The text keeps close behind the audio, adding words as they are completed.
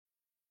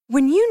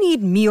When you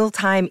need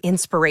mealtime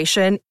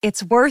inspiration,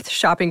 it's worth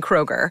shopping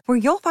Kroger, where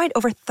you'll find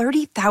over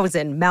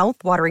 30,000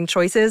 mouth-watering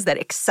choices that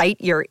excite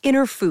your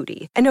inner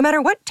foodie. And no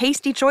matter what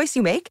tasty choice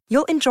you make,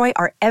 you'll enjoy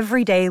our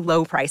everyday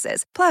low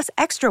prices, plus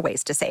extra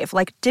ways to save,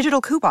 like digital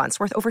coupons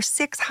worth over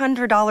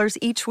 $600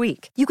 each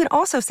week. You can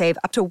also save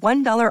up to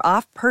 $1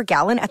 off per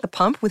gallon at the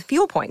pump with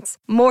fuel points.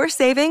 More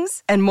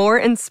savings and more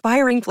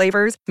inspiring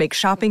flavors make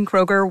shopping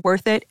Kroger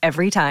worth it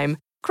every time.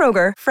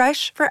 Kroger,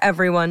 fresh for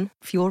everyone.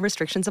 Fuel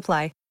restrictions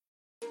apply.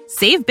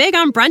 Save big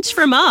on brunch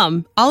for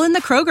mom, all in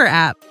the Kroger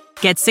app.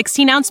 Get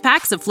 16-ounce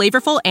packs of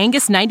flavorful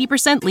Angus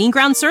 90% lean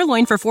ground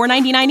sirloin for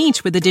 $4.99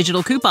 each with a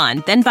digital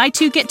coupon. Then buy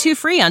 2, get 2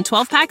 free on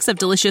 12 packs of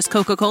delicious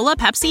Coca-Cola,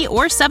 Pepsi,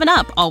 or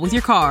 7-Up, all with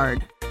your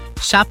card.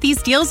 Shop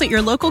these deals at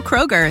your local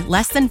Kroger,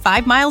 less than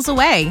 5 miles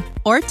away.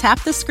 Or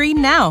tap the screen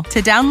now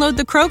to download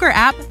the Kroger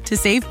app to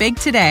save big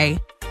today.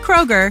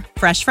 Kroger,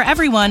 fresh for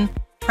everyone.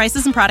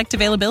 Prices and product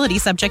availability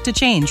subject to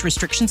change.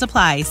 Restrictions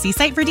apply. See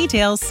site for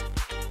details.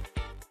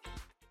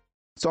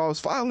 So I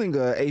was filing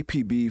a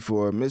APB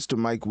for Mr.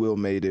 Mike Will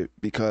Made It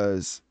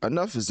because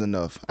enough is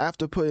enough.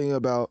 After putting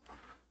out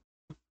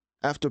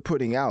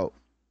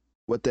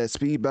what that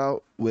speed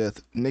bout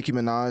with Nicki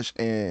Minaj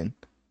and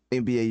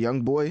NBA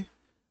Youngboy,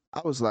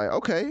 I was like,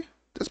 okay,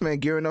 this man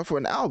gearing up for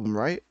an album,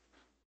 right?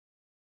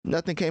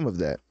 Nothing came of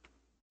that.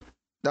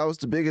 That was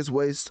the biggest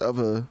waste of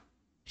a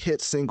hit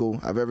single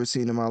I've ever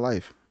seen in my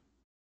life.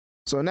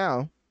 So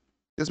now,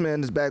 this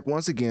man is back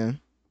once again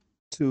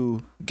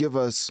to give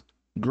us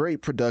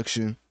great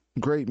production,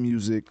 great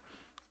music,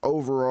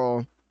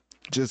 overall,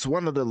 just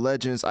one of the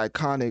legends,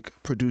 iconic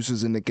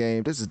producers in the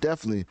game. This is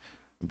definitely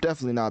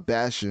not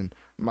bashing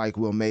Mike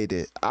Will Made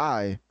It.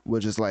 I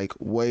would just like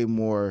way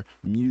more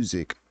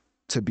music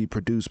to be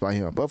produced by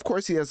him. But of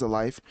course he has a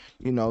life,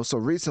 so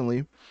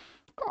recently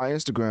on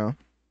Instagram,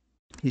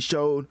 he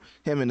showed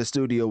him in the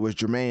studio with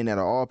Jermaine at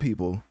all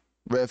people.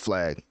 Red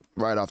flag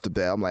right off the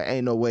bat. I'm like,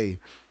 ain't no way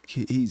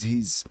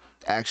he's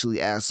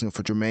actually asking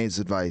for Jermaine's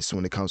advice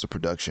when it comes to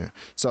production.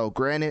 So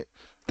granted,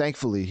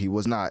 thankfully he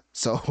was not.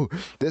 So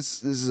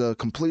this is a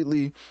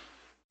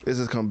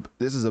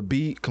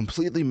beat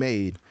completely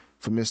made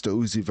for Mr.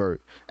 Uzi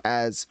Vert,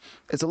 as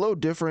it's a little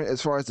different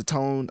as far as the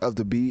tone of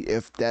the beat.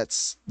 If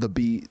that's the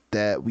beat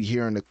that we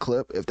hear in the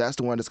clip, if that's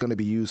the one that's going to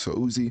be used for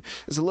Uzi,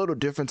 it's a little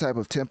different type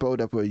of tempo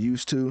that we're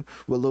used to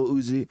with Lil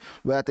Uzi.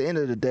 But at the end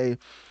of the day,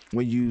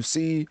 when you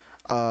see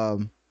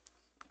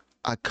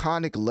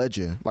iconic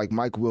legend like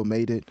Mike Will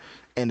Made It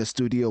in the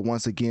studio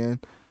once again,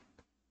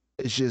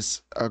 it's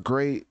just a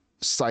great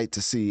sight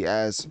to see.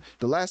 As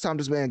the last time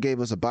this man gave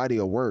us a body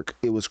of work,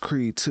 it was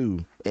Creed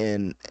 2,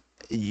 and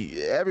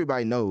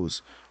everybody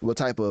knows what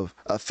type of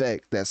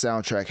effect that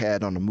soundtrack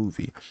had on the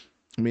movie.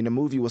 I mean, the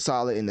movie was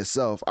solid in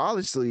itself.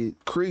 Honestly,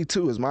 Creed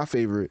 2 is my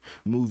favorite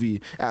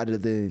movie out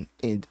of the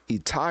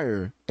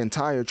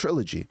entire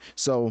trilogy.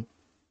 So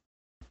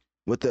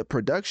with the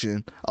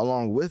production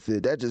along with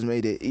it, that just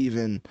made it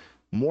even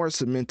more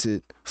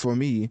cemented for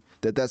me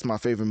that that's my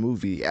favorite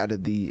movie out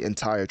of the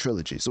entire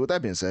trilogy. So with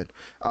that being said,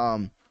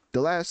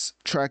 the last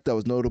track that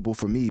was notable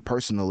for me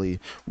personally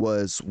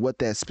was What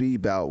That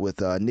Speed Bout with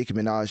Nicki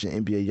Minaj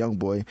and NBA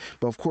Youngboy.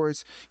 But of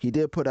course, he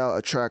did put out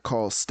a track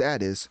called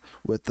Status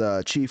with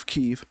Chief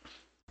Keef,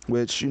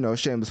 which,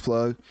 shameless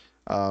plug,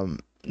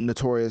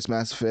 Notorious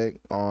Mass Effect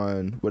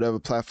on whatever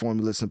platform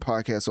you listen to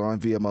podcasts on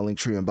via my link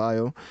tree in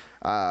bio.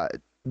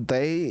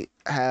 They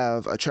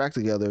have a track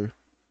together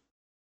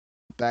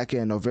back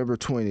in November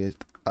 20th,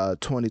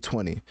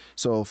 2020.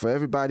 So for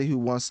everybody who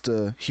wants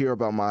to hear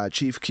about my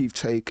Chief Keef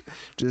take,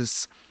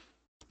 just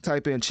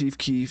type in Chief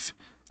Keef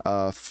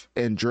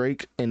and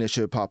Drake, and it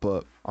should pop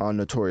up on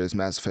Notorious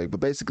Mass Effect.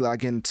 But basically, I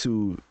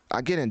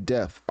get in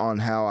depth on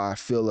how I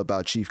feel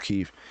about Chief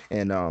Keef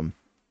and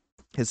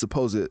his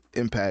supposed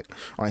impact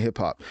on hip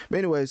hop. But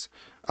anyways,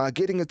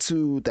 getting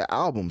into the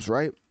albums,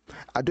 right?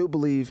 I do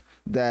believe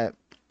that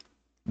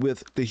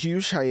with the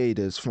huge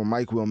hiatus from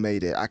Mike Will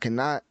Made It, I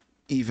cannot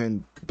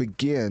even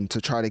begin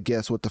to try to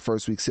guess what the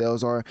first week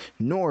sales are,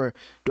 nor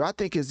do I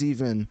think it's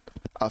even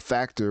a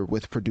factor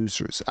with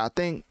producers. I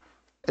think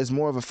it's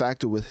more of a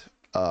factor with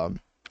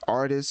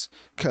artists,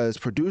 because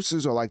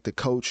producers are like the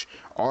coach,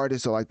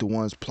 artists are like the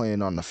ones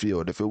playing on the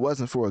field. If it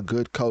wasn't for a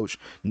good coach,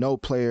 no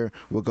player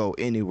will go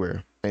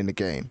anywhere in the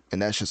game,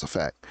 and that's just a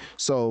fact.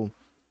 So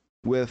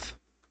with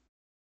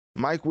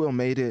Mike Will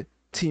Made It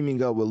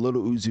teaming up with Lil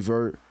Uzi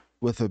Vert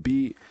with a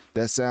beat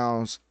that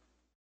sounds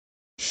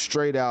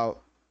straight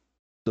out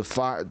the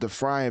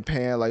frying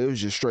pan, like it was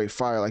just straight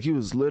fire. Like he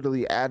was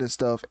literally adding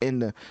stuff in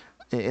the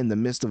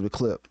midst of the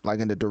clip, like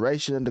in the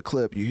duration of the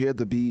clip. You hear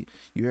the beat,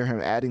 you hear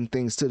him adding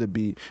things to the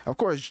beat. Of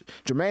course,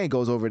 Jermaine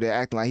goes over there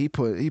acting like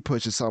he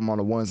pushes something on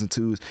the ones and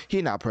twos.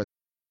 He not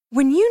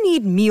When you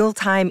need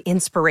mealtime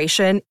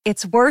inspiration,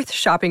 it's worth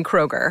shopping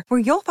Kroger, where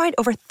you'll find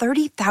over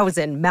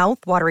 30,000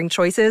 mouth-watering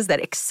choices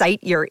that excite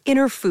your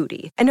inner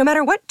foodie. And no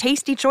matter what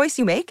tasty choice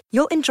you make,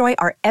 you'll enjoy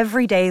our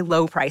everyday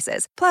low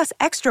prices, plus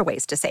extra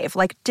ways to save,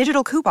 like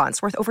digital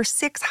coupons worth over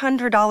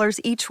 $600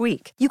 each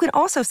week. You can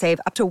also save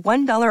up to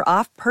 $1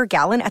 off per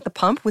gallon at the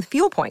pump with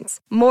fuel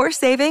points. More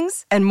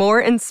savings and more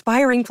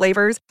inspiring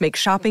flavors make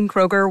shopping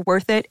Kroger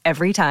worth it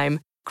every time.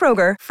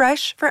 Kroger,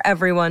 fresh for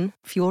everyone.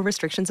 Fuel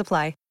restrictions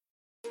apply.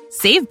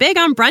 Save big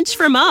on brunch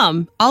for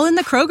mom, all in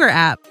the Kroger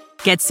app.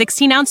 Get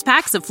 16-ounce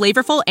packs of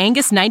flavorful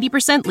Angus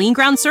 90% lean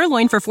ground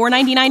sirloin for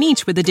 $4.99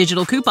 each with a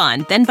digital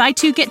coupon. Then buy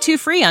 2, get 2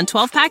 free on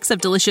 12 packs of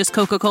delicious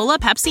Coca-Cola,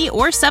 Pepsi,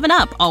 or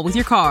 7-Up, all with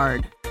your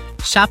card.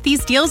 Shop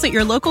these deals at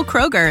your local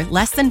Kroger,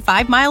 less than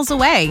 5 miles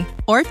away.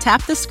 Or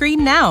tap the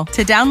screen now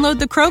to download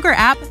the Kroger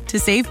app to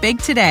save big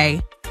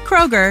today.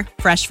 Kroger,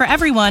 fresh for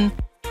everyone.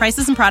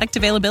 Prices and product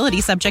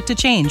availability subject to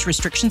change.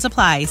 Restrictions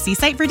apply. See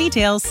site for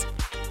details.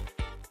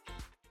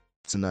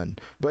 None.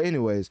 But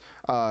anyways,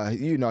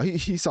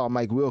 he saw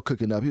Mike Will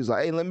cooking up. He was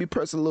like, hey, let me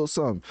press a little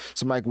something.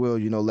 So Mike Will,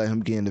 let him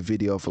get in the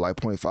video for like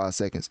 0.5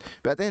 seconds.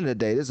 But at the end of the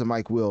day, this is a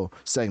Mike Will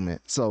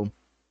segment. So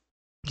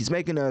he's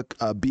making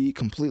a beat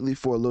completely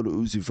for Lil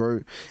Uzi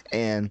Vert.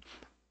 And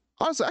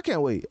honestly, I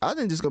can't wait. I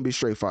think this is going to be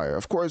straight fire.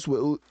 Of course,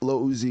 with Lil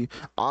Uzi,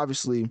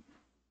 obviously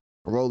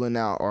rolling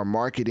out or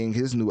marketing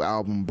his new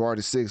album,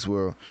 Barter 6,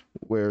 where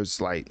it's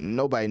like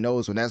nobody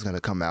knows when that's going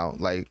to come out.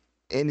 Like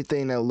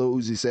anything that Lil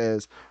Uzi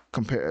says,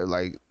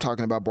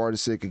 talking about Barter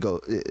 6,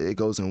 it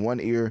goes in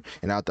one ear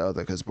and out the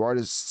other, because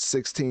Barter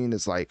 16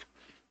 is like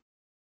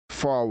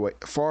far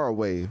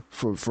away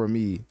for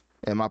me,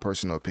 in my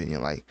personal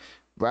opinion. Like,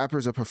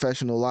 rappers are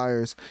professional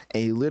liars,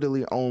 and he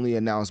literally only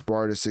announced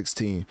Barter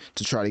 16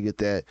 to try to get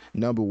that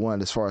number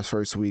one as far as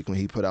first week, when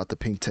he put out the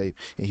Pink Tape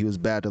and he was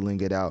battling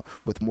it out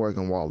with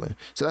Morgan Wallen.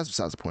 So that's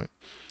besides the point.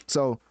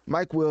 So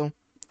Mike Will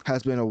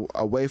has been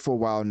away for a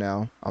while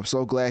now. I'm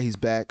so glad he's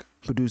back,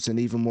 producing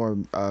even more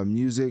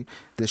music.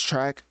 This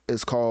track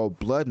is called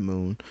Blood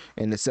Moon,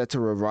 and it's set to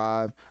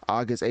arrive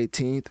August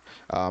 18th.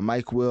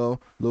 Mike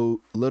Will, Lil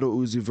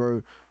Uzi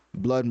Vert,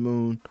 Blood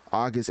Moon,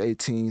 August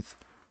 18th.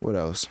 What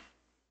else?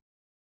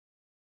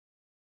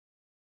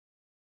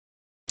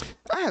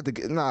 I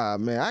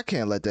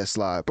can't let that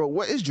slide. Bro,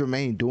 what is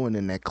Jermaine doing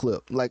in that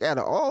clip? Like, out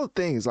of all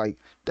things, like,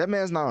 that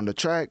man's not on the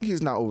track.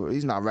 He's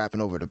not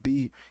rapping over the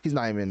beat. He's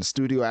not even in the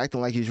studio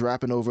acting like he's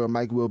rapping over a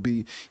Mike Will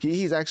beat.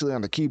 He's actually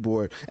on the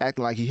keyboard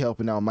acting like he's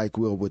helping out Mike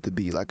Will with the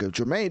beat. Like, if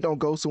Jermaine don't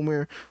go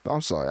somewhere,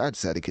 I'm sorry, I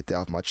just had to get that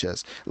off my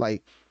chest.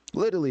 Like,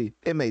 literally,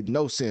 it made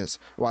no sense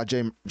why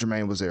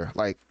Jermaine was there.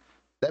 Like,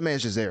 that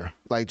man's just there.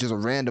 Like, just a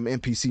random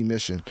NPC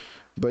mission.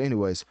 But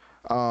anyways,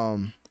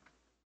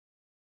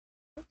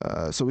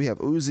 so we have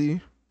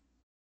Uzi.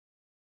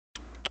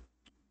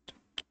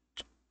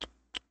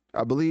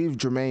 I believe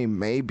Jermaine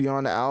may be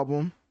on the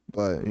album,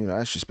 but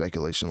that's just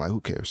speculation. Like, who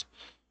cares?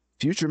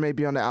 Future may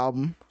be on the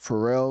album.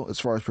 Pharrell, as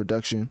far as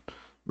production.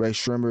 Ray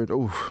Shrimmer.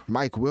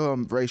 Mike Will,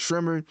 Ray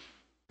Shrimmer.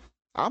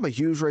 I'm a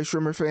huge Ray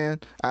Shrimmer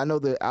fan. I know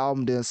the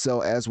album didn't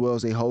sell as well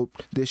as they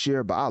hoped this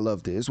year, but I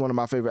loved it. It's one of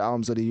my favorite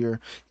albums of the year.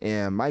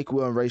 And Mike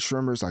Will and Ray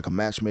Shrimmer is like a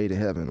match made in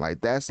heaven.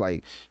 Like, that's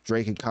like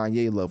Drake and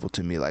Kanye level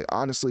to me. Like,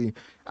 honestly,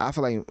 I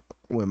feel like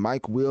when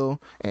Mike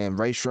Will and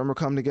Ray Shrimmer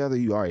come together,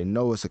 you already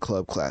know it's a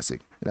club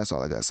classic. And that's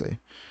all I gotta say.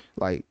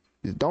 Like,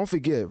 don't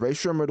forget, Ray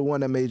Shrimmer, the one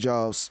that made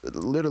y'all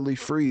literally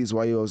freeze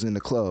while you was in the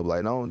club.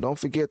 Like, don't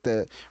forget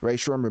that Ray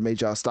Shrimmer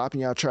made y'all stop in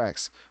y'all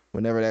tracks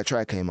whenever that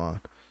track came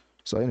on.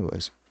 So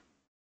anyways.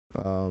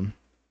 What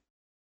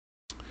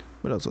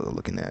else was I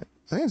looking at?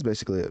 I think that's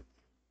basically it.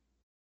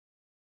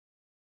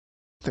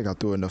 I think I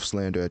threw enough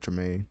slander at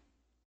Jermaine.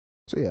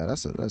 So yeah,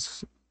 that's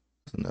enough.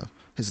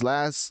 His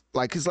last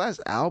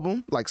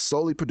album, like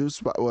solely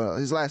produced by,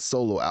 his last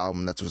solo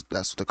album, that's what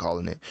they're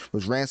calling it,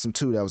 was Ransom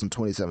 2. That was in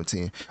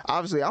 2017.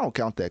 Obviously, I don't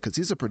count that because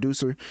he's a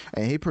producer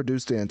and he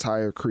produced the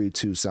entire Creed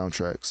 2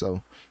 soundtrack.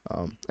 So,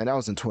 and that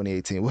was in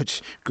 2018,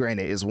 which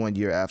granted is 1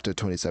 year after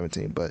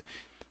 2017, but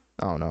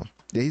I don't know.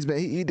 Yeah,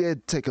 he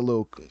did take a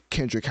little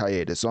Kendrick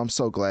hiatus, so I'm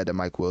so glad that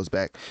Mike Will's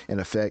back in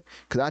effect,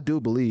 because I do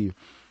believe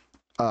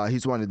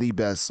he's one of the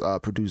best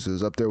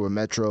producers, up there with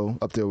Metro,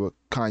 up there with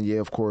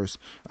Kanye, of course.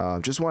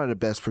 Just one of the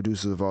best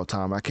producers of all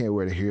time. I can't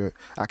wait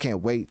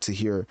to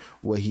hear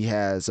what he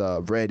has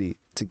ready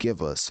to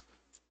give us.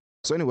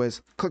 So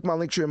anyways, click my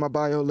link tree in my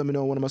bio. Let me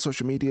know on one of my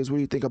social medias. What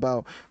do you think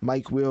about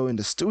Mike Will in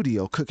the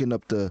studio cooking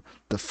up the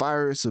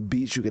fierest of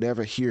beats you could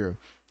ever hear?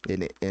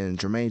 And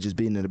Jermaine just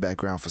being in the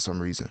background for some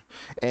reason.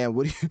 And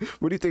what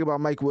do you think about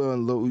Mike Will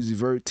and Lil Uzi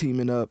Vert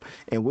teaming up?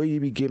 And will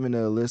you be giving it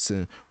a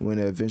listen when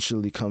it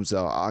eventually comes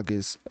out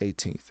August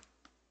 18th?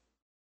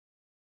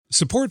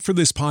 Support for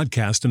this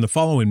podcast and the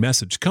following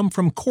message come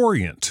from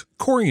Corient.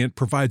 Corient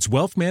provides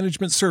wealth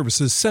management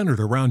services centered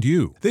around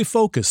you. They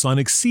focus on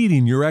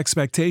exceeding your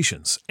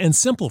expectations and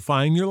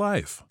simplifying your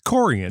life.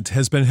 Corient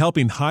has been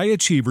helping high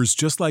achievers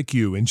just like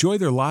you enjoy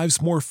their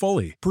lives more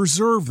fully,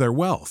 preserve their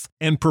wealth,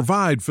 and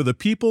provide for the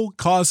people,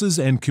 causes,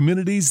 and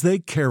communities they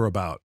care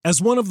about. As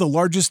one of the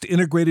largest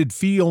integrated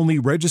fee-only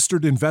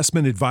registered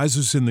investment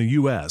advisors in the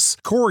U.S.,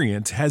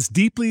 Corient has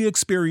deeply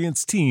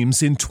experienced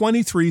teams in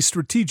 23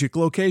 strategic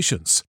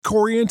locations.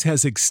 Corient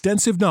has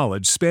extensive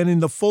knowledge spanning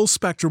the full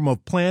spectrum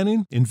of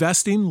planning,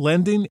 investing,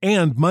 lending,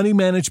 and money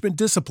management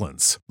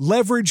disciplines.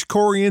 Leverage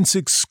Corient's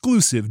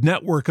exclusive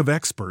network of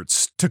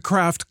experts to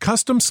craft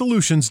custom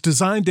solutions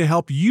designed to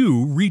help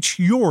you reach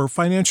your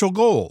financial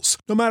goals,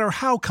 no matter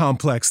how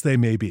complex they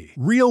may be.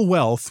 Real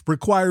wealth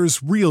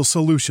requires real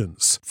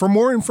solutions. For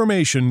more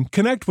information,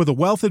 connect with a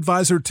wealth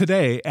advisor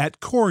today at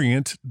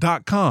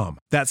Corient.com.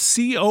 That's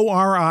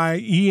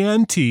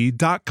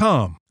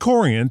Corient.com.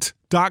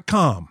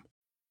 Corient.com.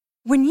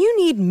 When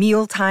you need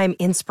mealtime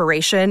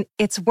inspiration,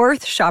 it's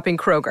worth shopping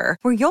Kroger,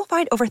 where you'll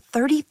find over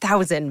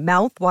 30,000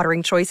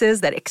 mouth-watering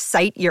choices that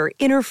excite your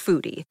inner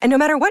foodie. And no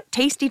matter what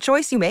tasty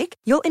choice you make,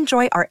 you'll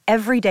enjoy our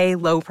everyday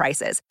low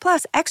prices,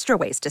 plus extra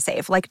ways to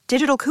save, like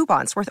digital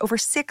coupons worth over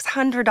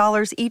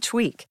 $600 each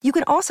week. You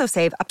can also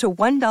save up to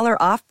 $1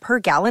 off per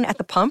gallon at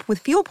the pump with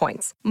fuel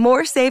points.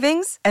 More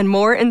savings and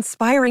more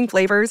inspiring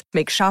flavors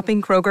make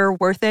shopping Kroger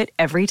worth it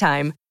every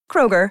time.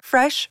 Kroger,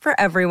 fresh for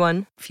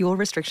everyone. Fuel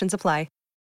restrictions apply.